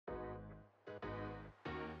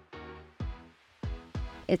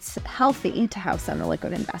it's healthy to have some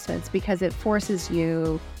illiquid investments because it forces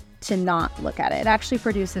you to not look at it. It actually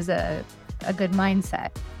produces a good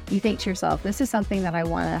mindset. You think to yourself, this is something that I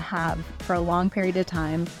want to have for a long period of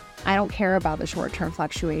time. I don't care about the short-term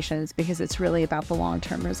fluctuations because it's really about the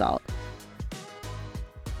long-term result.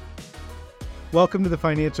 Welcome to the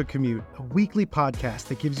Financial Commute, a weekly podcast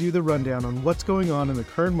that gives you the rundown on what's going on in the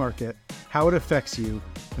current market, how it affects you,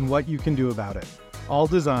 and what you can do about it, all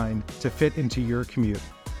designed to fit into your commute.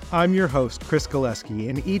 I'm your host, Chris Galeski,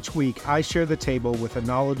 and each week I share the table with a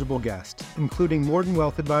knowledgeable guest, including Morton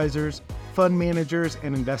Wealth Advisors, fund managers,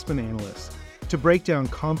 and investment analysts, to break down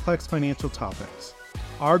complex financial topics.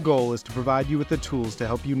 Our goal is to provide you with the tools to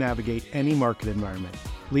help you navigate any market environment,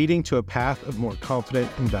 leading to a path of more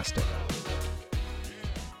confident investing.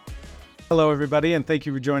 Hello, everybody, and thank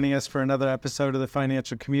you for joining us for another episode of the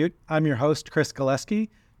Financial Commute. I'm your host, Chris Galeski,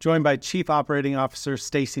 joined by Chief Operating Officer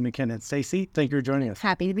Stacey McKinnon. Stacey, thank you for joining us.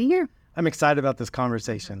 Happy to be here. I'm excited about this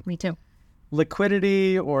conversation. Me too.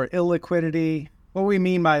 Liquidity or illiquidity, what we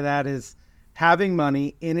mean by that is having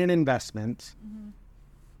money in an investment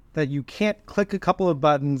that you can't click a couple of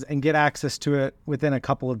buttons and get access to it within a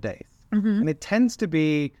couple of days. And it tends to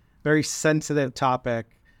be a very sensitive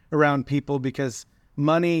topic around people because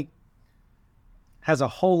money has a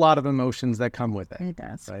whole lot of emotions that come with it. It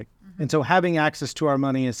does. Right? And so having access to our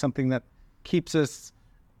money is something that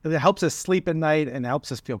it helps us sleep at night and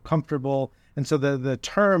helps us feel comfortable. And so the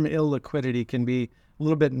term illiquidity can be a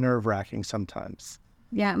little bit nerve-wracking sometimes.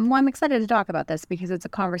 Yeah, well, I'm excited to talk about this because it's a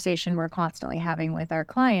conversation we're constantly having with our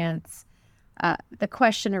clients. The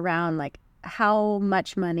question around like, how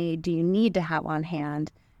much money do you need to have on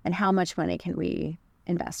hand and how much money can we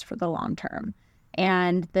invest for the long term?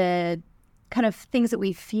 And the kind of things that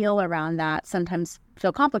we feel around that sometimes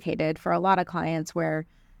feel complicated for a lot of clients where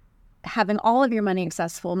having all of your money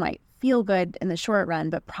accessible might feel good in the short run,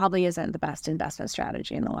 but probably isn't the best investment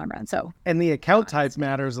strategy in the long run. And the account type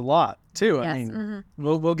matters a lot too. Yes. I mean,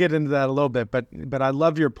 we'll get into that a little bit, but I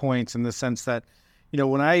love your points in the sense that, you know,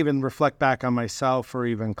 when I even reflect back on myself or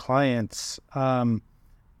even clients,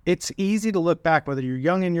 it's easy to look back, whether you're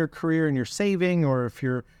young in your career and you're saving, or if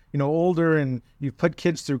you're, you know, older and you've put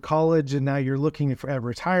kids through college and now you're looking for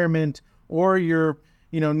retirement, or you're,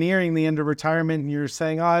 you know, nearing the end of retirement and you're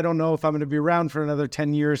saying, oh, I don't know if I'm going to be around for another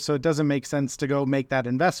 10 years, so it doesn't make sense to go make that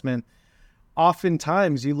investment.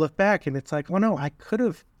 Oftentimes you look back and it's like, oh no, I could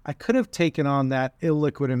have taken on that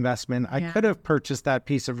illiquid investment. I could have purchased that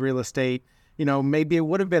piece of real estate. You know, maybe it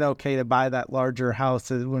would have been okay to buy that larger house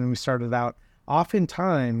when we started out.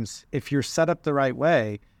 Oftentimes, if you're set up the right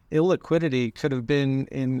way, illiquidity could have been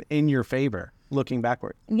in your favor looking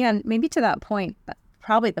backward. Yeah, maybe to that point,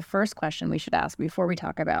 probably the first question we should ask before we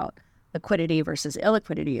talk about liquidity versus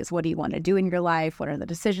illiquidity is, what do you want to do in your life? What are the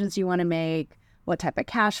decisions you want to make? What type of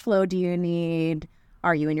cash flow do you need?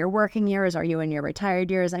 Are you in your working years? Are you in your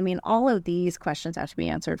retired years? I mean, all of these questions have to be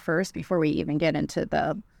answered first before we even get into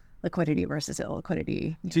the liquidity versus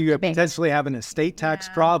illiquidity. Do you potentially have an estate tax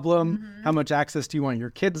problem? How much access do you want your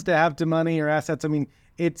kids to have to money or assets? I mean,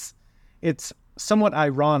 it's somewhat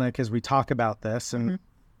ironic as we talk about this, and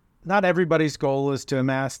not everybody's goal is to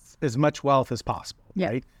amass as much wealth as possible,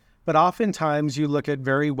 right? But oftentimes you look at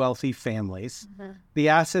very wealthy families, the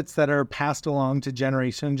assets that are passed along to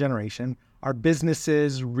generation to generation are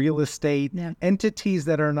businesses, real estate, entities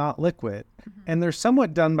that are not liquid. And they're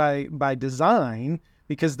somewhat done by design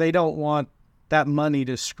because they don't want that money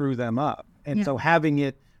to screw them up. And so having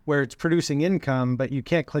it where it's producing income, but you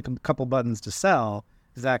can't click a couple buttons to sell,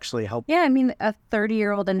 is actually helpful. Yeah, I mean, a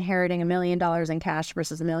 30-year-old inheriting $1 million in cash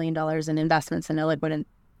versus $1 million in investments in illiquid,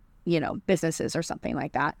 businesses or something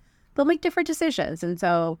like that, they'll make different decisions. And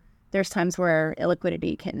so there's times where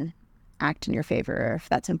illiquidity can act in your favor if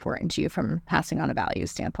that's important to you from passing on a value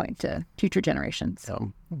standpoint to future generations.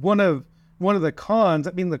 So one of the cons,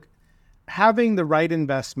 I mean, look, having the right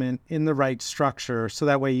investment in the right structure so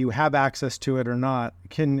that way you have access to it or not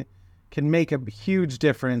can make a huge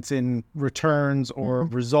difference in returns or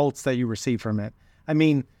results that you receive from it. I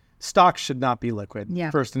mean, stocks should not be liquid,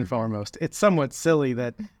 first and foremost. It's somewhat silly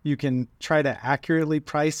that you can try to accurately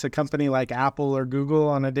price a company like Apple or Google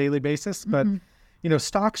on a daily basis, but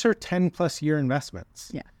stocks are 10 plus year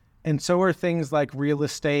investments. Yeah. And so are things like real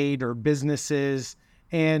estate or businesses,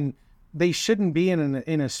 and they shouldn't be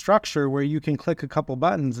in a structure where you can click a couple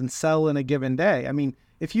buttons and sell in a given day. I mean,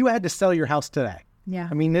 if you had to sell your house today,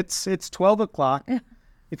 I mean, it's 12 o'clock. Yeah.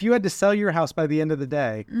 If you had to sell your house by the end of the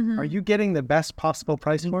day, are you getting the best possible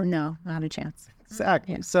price for it? No, not a chance.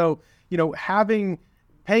 Exactly. Yeah. So,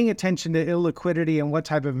 paying attention to illiquidity and what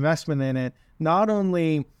type of investment in it, not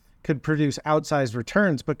only could produce outsized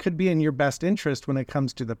returns, but could be in your best interest when it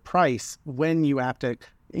comes to the price when you have to,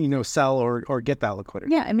 sell or get that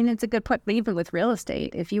liquidity. Yeah, I mean, it's a good point. But even with real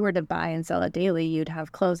estate, if you were to buy and sell it daily, you'd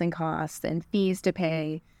have closing costs and fees to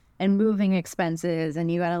pay and moving expenses, and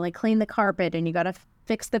you got to like clean the carpet and you got to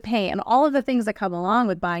fix the paint and all of the things that come along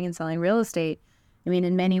with buying and selling real estate. I mean,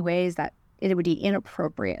 in many ways that it would be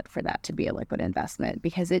inappropriate for that to be a liquid investment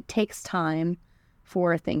because it takes time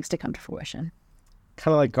for things to come to fruition.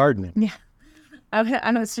 Kind of like gardening. Yeah.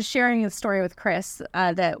 I was just sharing a story with Chris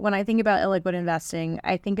that when I think about illiquid investing,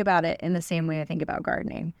 I think about it in the same way I think about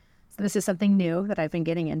gardening. So this is something new that I've been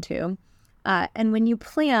getting into. And when you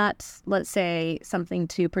plant, let's say, something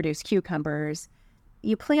to produce cucumbers,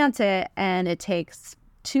 you plant it and it takes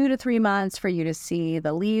 2 to 3 months for you to see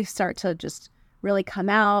the leaves start to just really come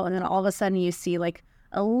out. And then all of a sudden you see like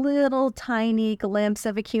a little tiny glimpse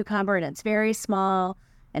of a cucumber and it's very small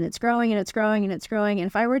and it's growing and it's growing and it's growing. And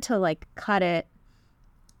if I were to like cut it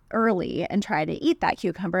early and try to eat that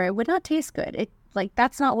cucumber, it would not taste good.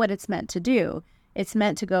 That's not what it's meant to do. It's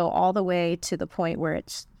meant to go all the way to the point where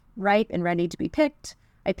it's ripe and ready to be picked.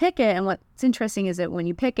 I pick it, and what's interesting is that when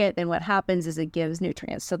you pick it, then what happens is it gives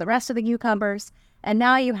nutrients to the rest of the cucumbers, and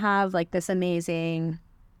now you have like this amazing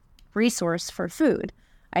resource for food.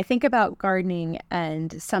 I think about gardening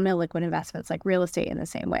and some illiquid investments like real estate in the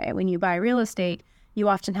same way. When you buy real estate, you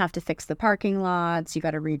often have to fix the parking lots, you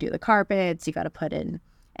got to redo the carpets, you got to put in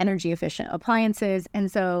energy efficient appliances. And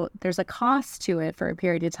so there's a cost to it for a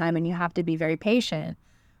period of time and you have to be very patient.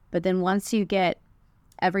 But then once you get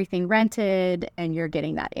everything rented and you're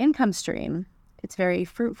getting that income stream, it's very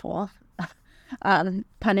fruitful, pun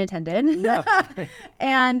intended. Yeah.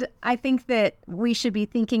 And I think that we should be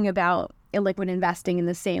thinking about illiquid investing in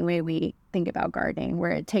the same way we think about gardening,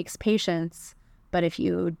 where it takes patience. But if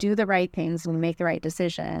you do the right things and make the right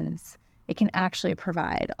decisions, it can actually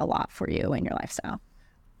provide a lot for you in your lifestyle.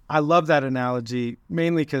 I love that analogy,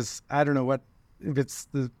 mainly because I don't know if it's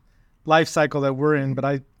the life cycle that we're in, but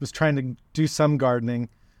I was trying to do some gardening.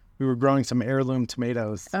 We were growing some heirloom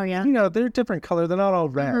tomatoes. Oh, yeah? They're different color. They're not all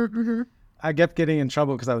red. Mm-hmm. I kept getting in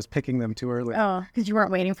trouble because I was picking them too early. Oh, because you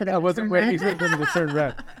weren't waiting for them. I wasn't waiting for them to turn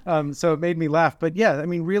red. So it made me laugh. But yeah, I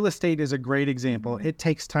mean, real estate is a great example. It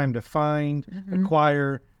takes time to find,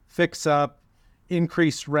 acquire, fix up,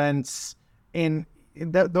 increase rents. And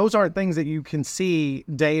those aren't things that you can see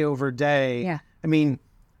day over day. Yeah. I mean,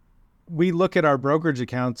 we look at our brokerage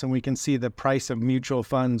accounts and we can see the price of mutual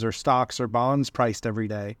funds or stocks or bonds priced every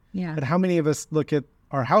day. Yeah. But how many of us look at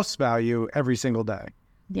our house value every single day?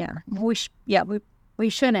 Yeah. We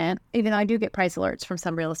shouldn't, even though I do get price alerts from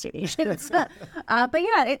some real estate agents. But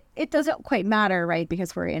yeah, it doesn't quite matter, right?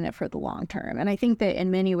 Because we're in it for the long term. And I think that in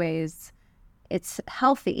many ways, it's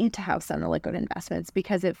healthy to have some liquid investments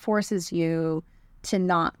because it forces you to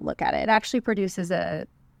not look at it. It actually produces a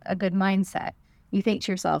good mindset. You think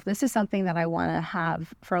to yourself, this is something that I want to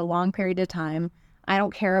have for a long period of time. I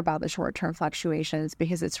don't care about the short-term fluctuations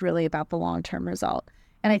because it's really about the long-term result.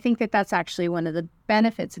 And I think that that's actually one of the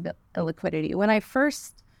benefits of illiquidity. When I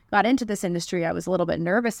first got into this industry, I was a little bit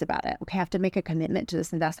nervous about it. Okay, I have to make a commitment to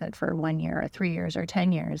this investment for 1 year or 3 years or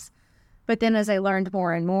 10 years. But then as I learned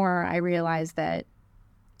more and more, I realized that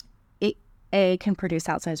it can produce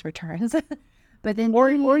outsized returns. But then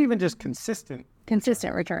or even just consistent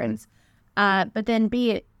returns. But then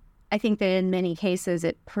B, I think that in many cases,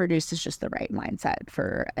 it produces just the right mindset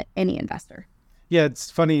for any investor. Yeah,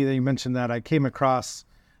 it's funny that you mentioned that. I came across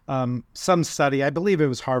some study, I believe it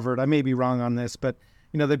was Harvard. I may be wrong on this, but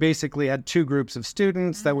they basically had 2 groups of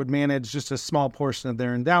students that would manage just a small portion of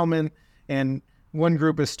their endowment. And one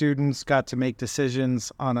group of students got to make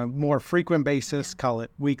decisions on a more frequent basis, call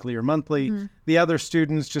it weekly or monthly. Mm-hmm. The other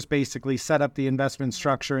students just basically set up the investment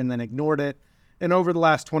structure and then ignored it. And over the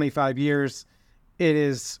last 25 years, it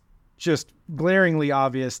is just glaringly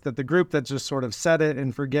obvious that the group that just sort of set it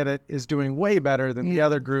and forget it is doing way better than the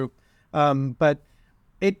other group. But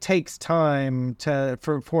it takes time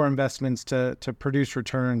for investments to produce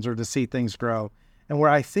returns or to see things grow. And where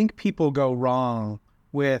I think people go wrong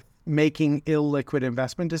with making illiquid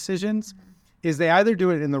investment decisions is they either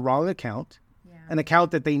do it in the wrong account, an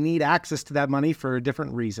account that they need access to that money for a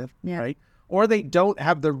different reason, right? Or they don't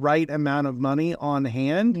have the right amount of money on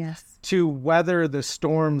hand to weather the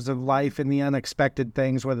storms of life and the unexpected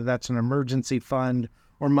things, whether that's an emergency fund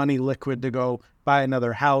or money liquid to go buy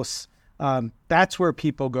another house. That's where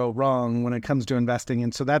people go wrong when it comes to investing.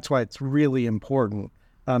 And so that's why it's really important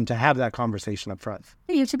to have that conversation up front.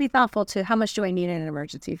 You should be thoughtful to how much do I need in an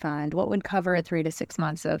emergency fund? What would cover 3 to 6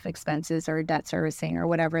 months of expenses or debt servicing or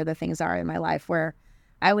whatever the things are in my life where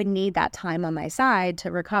I would need that time on my side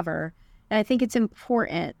to recover. And I think it's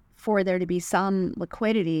important for there to be some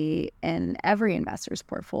liquidity in every investor's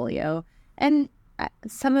portfolio. And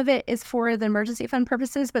some of it is for the emergency fund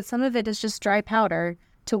purposes, but some of it is just dry powder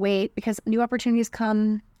to wait because new opportunities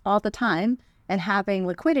come all the time. And having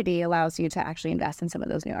liquidity allows you to actually invest in some of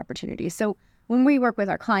those new opportunities. So when we work with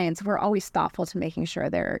our clients, we're always thoughtful to making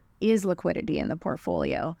sure there is liquidity in the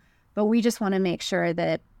portfolio. But we just want to make sure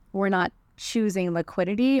that we're not choosing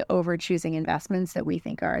liquidity over choosing investments that we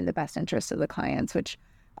think are in the best interest of the clients, which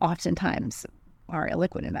oftentimes are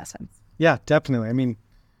illiquid investments. Yeah, definitely. I mean,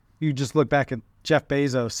 you just look back at Jeff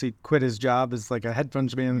Bezos. He quit his job as like a hedge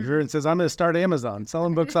fund manager and says, I'm going to start Amazon,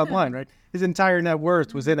 selling books online, right? His entire net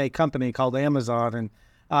worth was in a company called Amazon.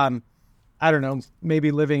 And I don't know, maybe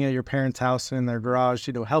living at your parents' house in their garage,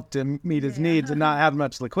 helped him meet his needs and not have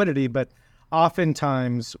much liquidity. But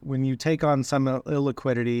oftentimes when you take on some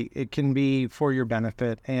illiquidity, it can be for your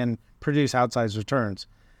benefit and produce outsized returns.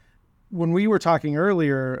 When we were talking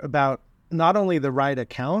earlier about not only the right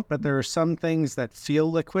account, but there are some things that feel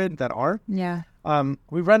liquid that aren't. Yeah.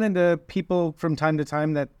 We run into people from time to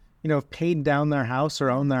time that, have paid down their house or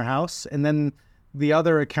own their house. And then the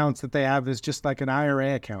other accounts that they have is just like an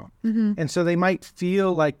IRA account. Mm-hmm. And so they might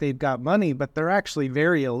feel like they've got money, but they're actually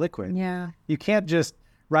very illiquid. Yeah. You can't just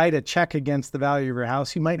write a check against the value of your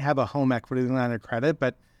house. You might have a home equity line of credit,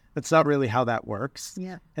 but that's not really how that works.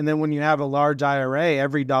 Yeah. And then when you have a large IRA,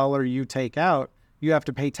 every dollar you take out, you have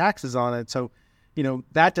to pay taxes on it. So,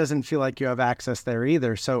 that doesn't feel like you have access there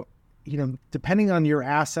either. So, depending on your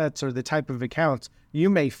assets or the type of accounts, you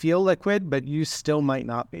may feel liquid, but you still might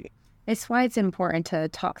not be. It's why it's important to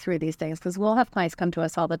talk through these things, because we'll have clients come to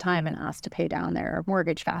us all the time and ask to pay down their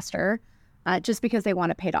mortgage faster just because they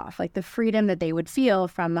want it paid off. Like the freedom that they would feel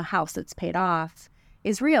from a house that's paid off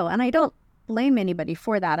is real. And I don't blame anybody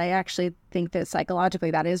for that. I actually think that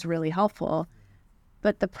psychologically that is really helpful.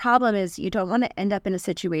 But the problem is you don't want to end up in a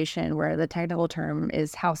situation where the technical term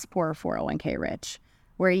is house poor, 401k rich,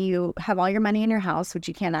 where you have all your money in your house, which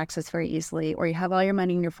you can't access very easily, or you have all your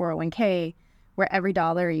money in your 401k, where every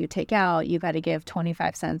dollar you take out, you've got to give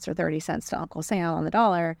 25 cents or 30 cents to Uncle Sam on the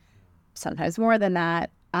dollar, sometimes more than that.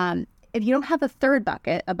 If you don't have a third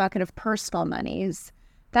bucket, a bucket of personal monies,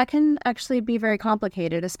 that can actually be very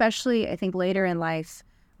complicated, especially I think later in life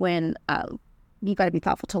when you've got to be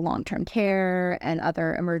thoughtful to long-term care and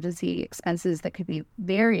other emergency expenses that could be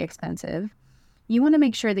very expensive. You want to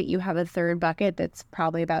make sure that you have a third bucket that's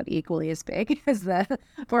probably about equally as big as the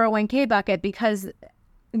 401k bucket, because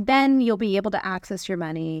then you'll be able to access your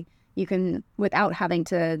money. You can, without having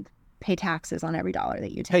to pay taxes on every dollar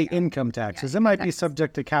that you take. Pay income taxes. It might be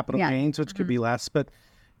subject to capital gains, which could be less. But,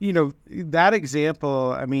 that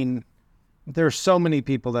example, I mean, there's so many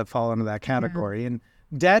people that fall into that category. And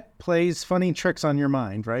debt plays funny tricks on your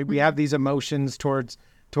mind, right? We have these emotions towards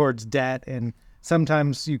debt, and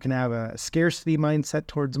sometimes you can have a scarcity mindset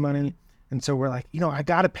towards money. And so we're like, I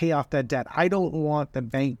got to pay off that debt. I don't want the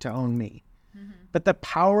bank to own me. But the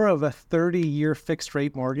power of a 30-year fixed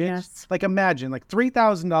rate mortgage, like imagine, like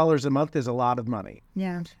 $3,000 a month is a lot of money.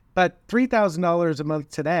 Yeah. But $3,000 a month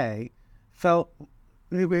today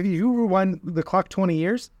if you rewind the clock 20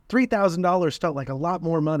 years, $3,000 felt like a lot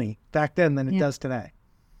more money back then than it does today.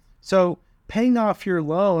 So paying off your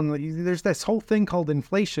loan, there's this whole thing called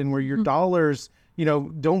inflation where your dollars,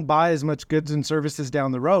 don't buy as much goods and services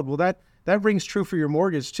down the road. Well, that rings true for your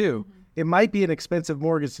mortgage too. It might be an expensive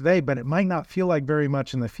mortgage today, but it might not feel like very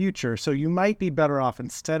much in the future. So you might be better off,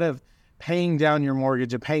 instead of paying down your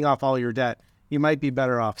mortgage and paying off all your debt, you might be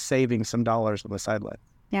better off saving some dollars on the sideline.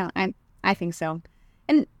 Yeah, I think so.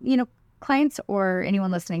 And, clients or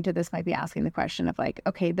anyone listening to this might be asking the question of like,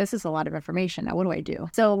 okay, this is a lot of information. Now, what do I do?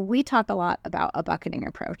 So we talk a lot about a bucketing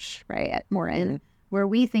approach, right, at Morin, where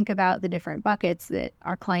we think about the different buckets that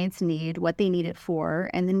our clients need, what they need it for,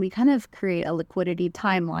 and then we kind of create a liquidity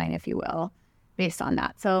timeline, if you will, based on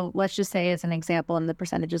that. So let's just say, as an example, and the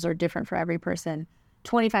percentages are different for every person,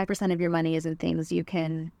 25% of your money is in things you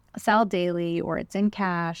can sell daily, or it's in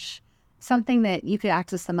cash, something that you could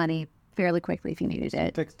access the money fairly quickly if you needed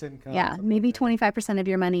it. Fixed income. Yeah, maybe 25% of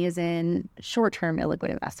your money is in short-term illiquid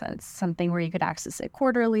investments, something where you could access it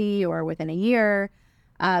quarterly or within a year.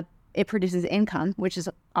 It produces income, which is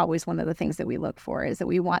always one of the things that we look for, is that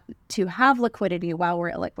we want to have liquidity while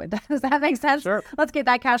we're illiquid. Does that make sense? Sure. Let's get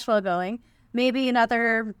that cash flow going. Maybe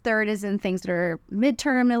another third is in things that are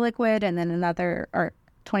midterm illiquid, and then another, or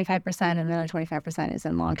 25%, and another 25% is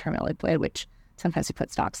in long-term illiquid, which sometimes we put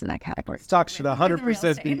stocks in that category. Stocks should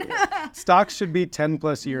 100% be. Stocks should be 10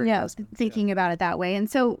 plus years. Yeah, thinking about it that way. And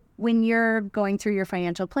so when you're going through your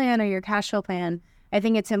financial plan or your cash flow plan, I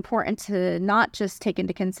think it's important to not just take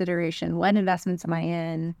into consideration what investments am I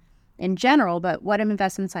in, in general, but what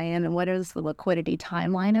investments I am and what is the liquidity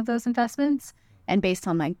timeline of those investments. And based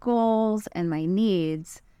on my goals and my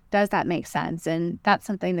needs, does that make sense? And that's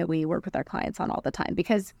something that we work with our clients on all the time,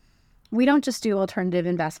 because we don't just do alternative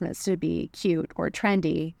investments to be cute or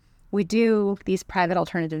trendy. We do these private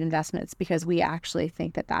alternative investments because we actually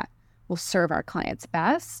think that that will serve our clients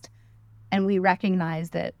best. And we recognize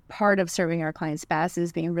that part of serving our clients best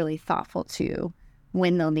is being really thoughtful to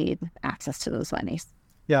when they'll need access to those monies.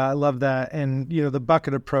 Yeah, I love that. And, the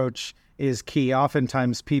bucket approach is key.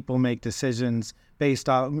 Oftentimes people make decisions based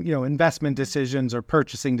on, investment decisions or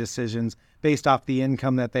purchasing decisions based off the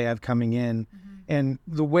income that they have coming in. Mm-hmm. And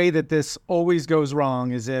the way that this always goes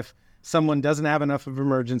wrong is if someone doesn't have enough of an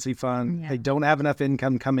emergency fund, they don't have enough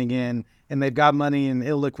income coming in, and they've got money in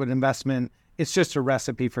illiquid investment, it's just a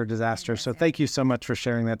recipe for disaster. So thank you so much for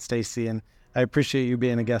sharing that, Stacey. And I appreciate you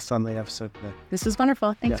being a guest on the episode today. This was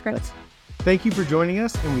wonderful. Thanks, Chris. Thank you for joining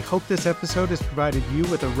us, and we hope this episode has provided you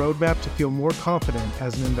with a roadmap to feel more confident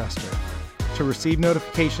as an investor. To receive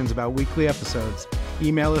notifications about weekly episodes,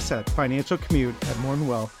 email us at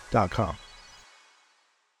financialcommute@mortonwealth.com.